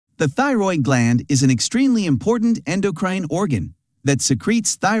The thyroid gland is an extremely important endocrine organ that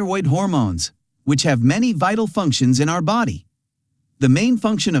secretes thyroid hormones, which have many vital functions in our body. The main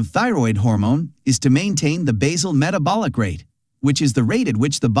function of thyroid hormone is to maintain the basal metabolic rate, which is the rate at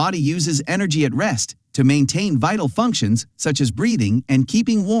which the body uses energy at rest to maintain vital functions such as breathing and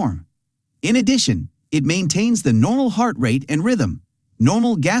keeping warm. In addition, it maintains the normal heart rate and rhythm,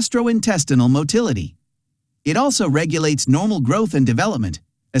 normal gastro-intestinal motility. It also regulates normal growth and development,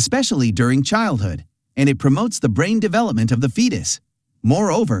 especially during childhood, and it promotes the brain development of the fetus.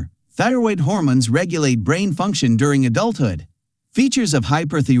 Moreover, thyroid hormones regulate brain function during adulthood. Features of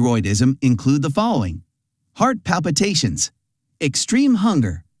hyperthyroidism include the following: heart palpitations, extreme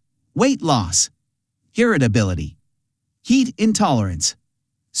hunger, weight loss, irritability, heat intolerance,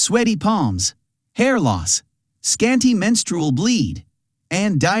 sweaty palms, hair loss, scanty menstrual bleed,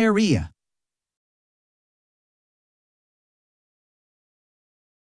 and diarrhea.